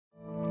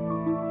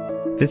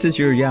This is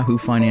your Yahoo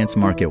Finance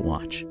Market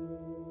Watch.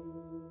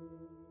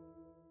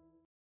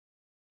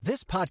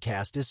 This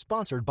podcast is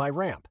sponsored by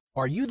Ramp.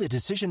 Are you the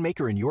decision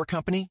maker in your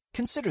company?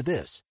 Consider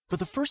this. For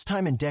the first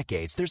time in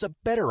decades, there's a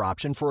better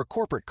option for a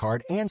corporate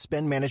card and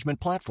spend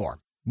management platform.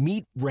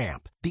 Meet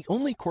Ramp, the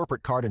only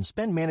corporate card and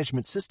spend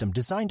management system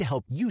designed to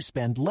help you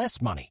spend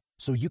less money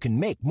so you can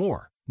make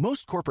more.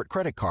 Most corporate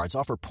credit cards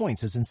offer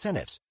points as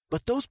incentives,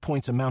 but those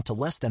points amount to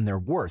less than their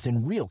worth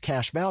in real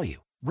cash value.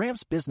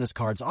 Ramp's business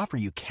cards offer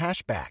you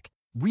cash back,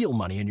 real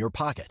money in your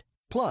pocket.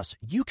 Plus,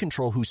 you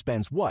control who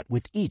spends what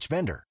with each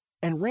vendor.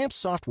 And Ramp's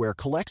software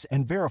collects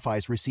and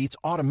verifies receipts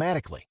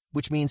automatically,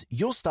 which means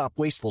you'll stop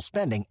wasteful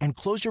spending and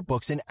close your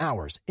books in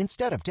hours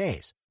instead of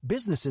days.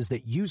 Businesses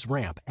that use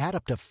Ramp add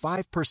up to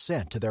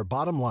 5% to their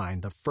bottom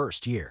line the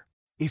first year.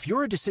 If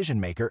you're a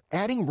decision maker,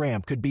 adding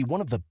Ramp could be one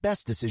of the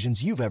best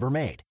decisions you've ever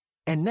made.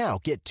 And now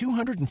get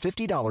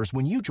 $250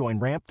 when you join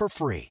Ramp for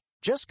free.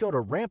 Just go to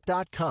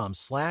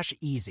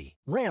ramp.com/easy.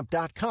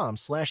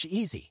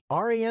 Ramp.com/easy.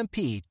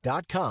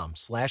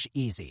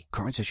 RAMP.com/easy.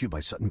 Cards issued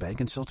by Sutton Bank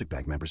and Celtic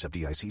Bank, members of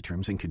FDIC.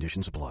 Terms and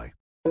conditions apply.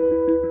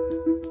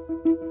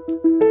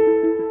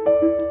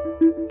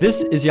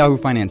 This is Yahoo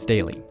Finance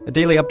Daily, a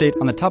daily update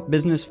on the top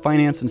business,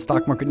 finance, and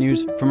stock market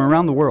news from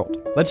around the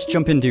world. Let's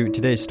jump into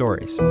today's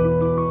stories.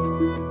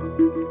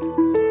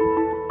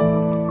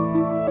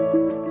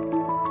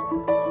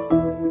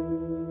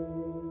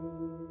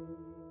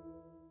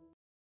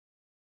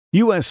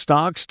 U.S.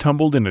 stocks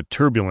tumbled in a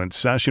turbulent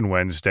session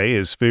Wednesday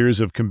as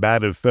fears of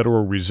combative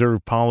Federal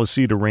Reserve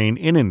policy to rein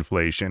in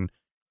inflation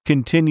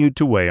continued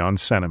to weigh on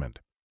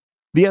sentiment.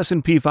 The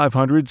S&P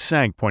 500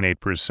 sank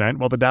 0.8%,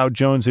 while the Dow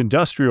Jones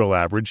Industrial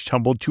Average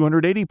tumbled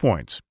 280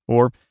 points,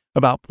 or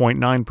about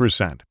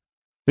 0.9%.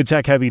 The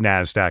tech-heavy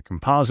NASDAQ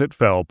Composite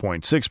fell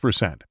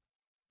 0.6%.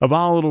 A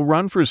volatile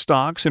run for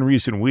stocks in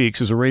recent weeks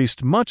has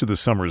erased much of the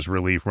summer's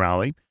relief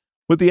rally,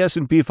 with the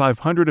S&P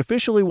 500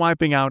 officially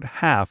wiping out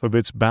half of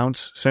its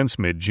bounce since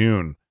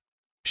mid-June.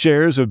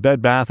 Shares of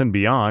Bed Bath &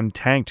 Beyond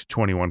tanked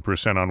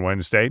 21% on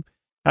Wednesday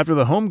after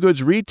the home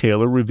goods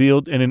retailer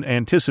revealed in an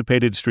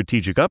anticipated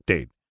strategic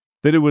update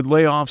that it would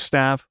lay off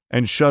staff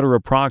and shutter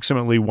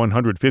approximately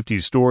 150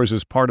 stores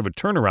as part of a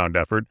turnaround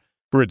effort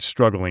for its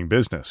struggling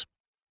business.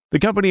 The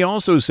company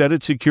also said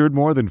it secured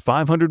more than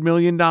 $500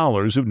 million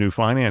of new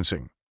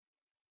financing.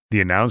 The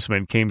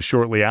announcement came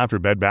shortly after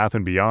Bed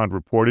Bath & Beyond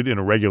reported in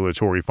a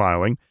regulatory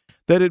filing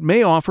that it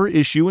may offer,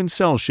 issue, and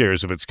sell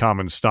shares of its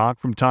common stock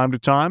from time to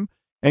time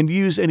and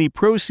use any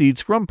proceeds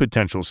from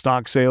potential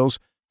stock sales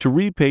to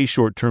repay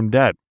short-term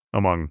debt,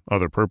 among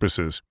other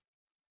purposes.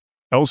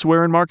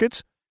 Elsewhere in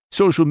markets,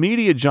 social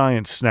media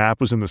giant Snap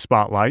was in the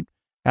spotlight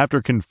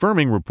after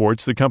confirming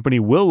reports the company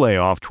will lay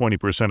off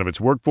 20% of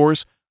its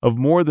workforce of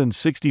more than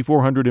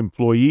 6,400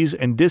 employees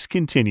and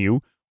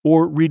discontinue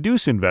or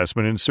reduce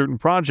investment in certain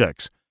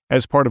projects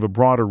as part of a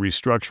broader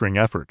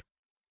restructuring effort.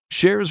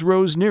 Shares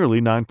rose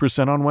nearly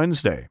 9% on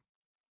Wednesday.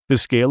 The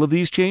scale of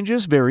these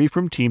changes vary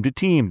from team to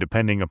team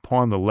depending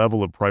upon the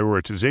level of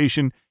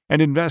prioritization and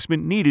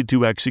investment needed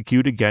to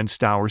execute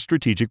against our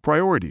strategic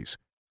priorities,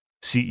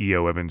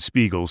 CEO Evan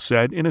Spiegel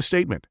said in a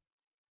statement.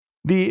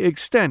 The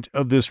extent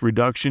of this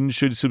reduction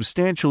should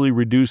substantially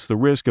reduce the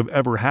risk of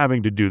ever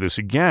having to do this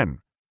again,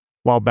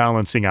 while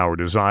balancing our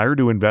desire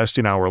to invest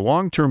in our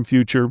long-term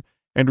future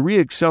and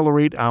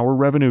re-accelerate our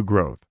revenue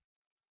growth.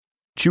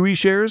 Chewy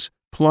shares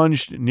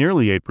plunged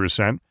nearly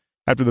 8%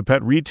 after the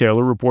pet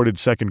retailer reported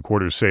second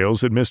quarter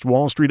sales that missed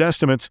Wall Street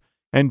estimates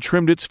and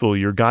trimmed its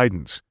full-year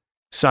guidance,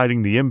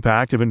 citing the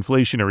impact of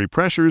inflationary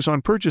pressures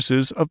on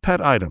purchases of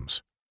pet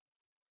items.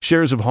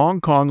 Shares of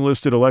Hong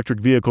Kong-listed electric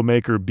vehicle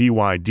maker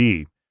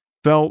BYD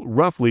fell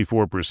roughly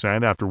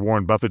 4% after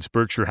Warren Buffett's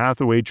Berkshire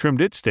Hathaway trimmed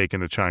its stake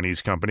in the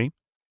Chinese company.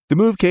 The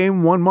move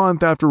came 1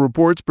 month after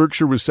reports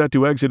Berkshire was set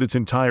to exit its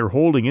entire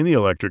holding in the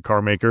electric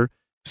car maker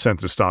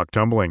sent the stock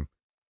tumbling.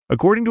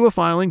 According to a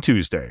filing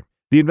Tuesday,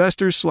 the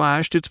investor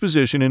slashed its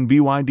position in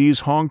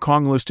BYD's Hong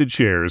Kong-listed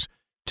shares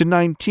to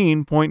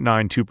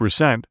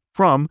 19.92%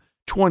 from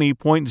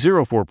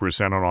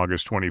 20.04% on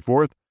August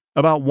 24th,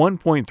 about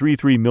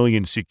 1.33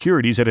 million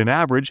securities at an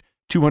average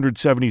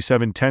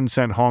 277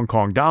 10-cent Hong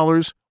Kong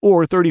dollars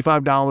or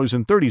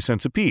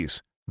 $35.30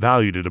 apiece,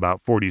 valued at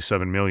about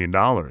 $47 million.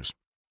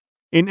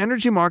 In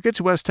energy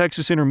markets, West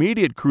Texas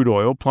Intermediate crude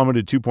oil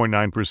plummeted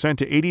 2.9%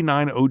 to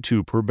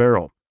 $89.02 per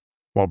barrel,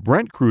 while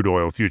Brent crude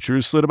oil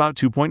futures slid about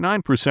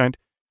 2.9%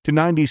 to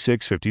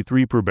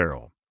 $96.53 per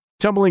barrel.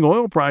 Tumbling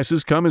oil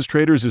prices come as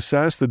traders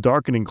assess the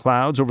darkening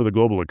clouds over the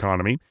global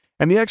economy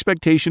and the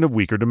expectation of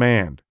weaker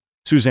demand.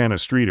 Susanna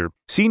Streeter,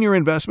 senior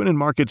investment and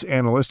markets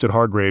analyst at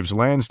Hargraves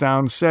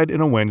Lansdowne, said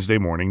in a Wednesday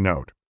morning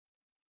note.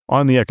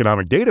 On the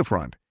economic data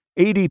front,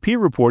 ADP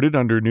reported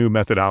under new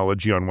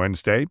methodology on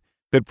Wednesday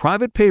that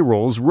private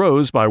payrolls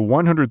rose by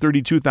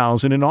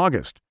 132,000 in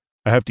August,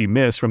 a hefty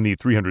miss from the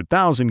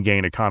 300,000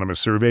 gain economists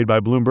surveyed by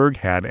Bloomberg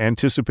had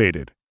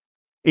anticipated.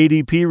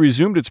 ADP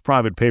resumed its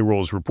private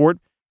payrolls report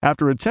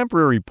after a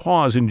temporary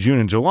pause in June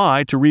and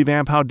July to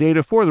revamp how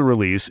data for the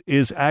release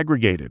is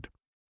aggregated.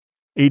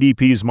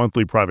 ADP's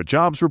monthly private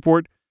jobs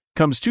report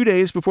comes 2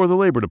 days before the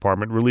Labor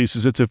Department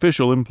releases its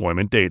official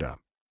employment data.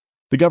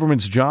 The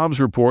government's jobs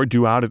report,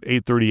 due out at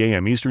 8:30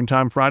 a.m. Eastern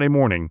Time Friday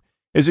morning,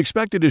 is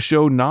expected to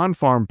show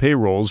non-farm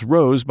payrolls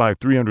rose by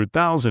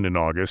 300,000 in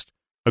August,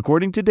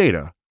 according to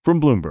data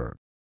from Bloomberg.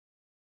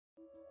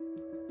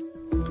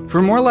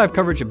 For more live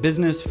coverage of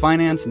business,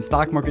 finance, and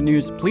stock market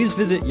news, please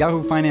visit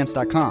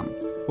yahoofinance.com.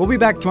 We'll be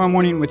back tomorrow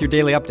morning with your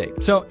daily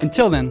update. So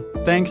until then,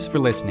 thanks for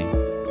listening.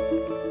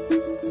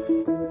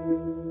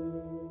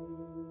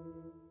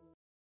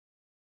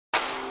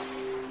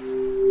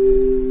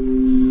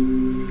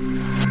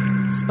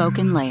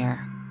 Spoken Layer.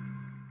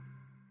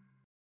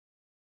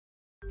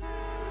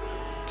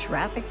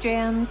 Traffic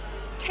jams,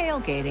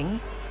 tailgating,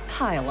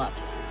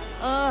 pile-ups.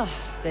 Ugh,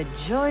 the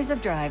joys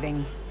of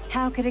driving.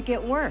 How could it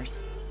get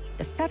worse?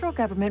 The federal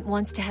government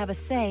wants to have a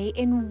say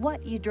in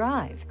what you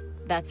drive.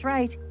 That's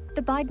right.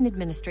 The Biden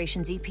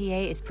administration's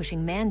EPA is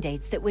pushing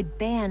mandates that would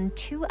ban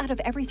 2 out of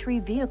every 3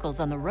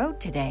 vehicles on the road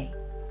today.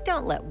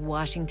 Don't let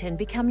Washington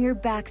become your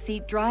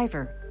backseat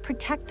driver.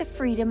 Protect the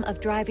freedom of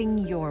driving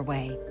your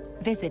way.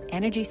 Visit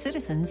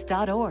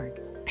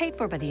EnergyCitizens.org. Paid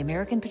for by the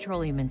American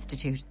Petroleum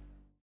Institute.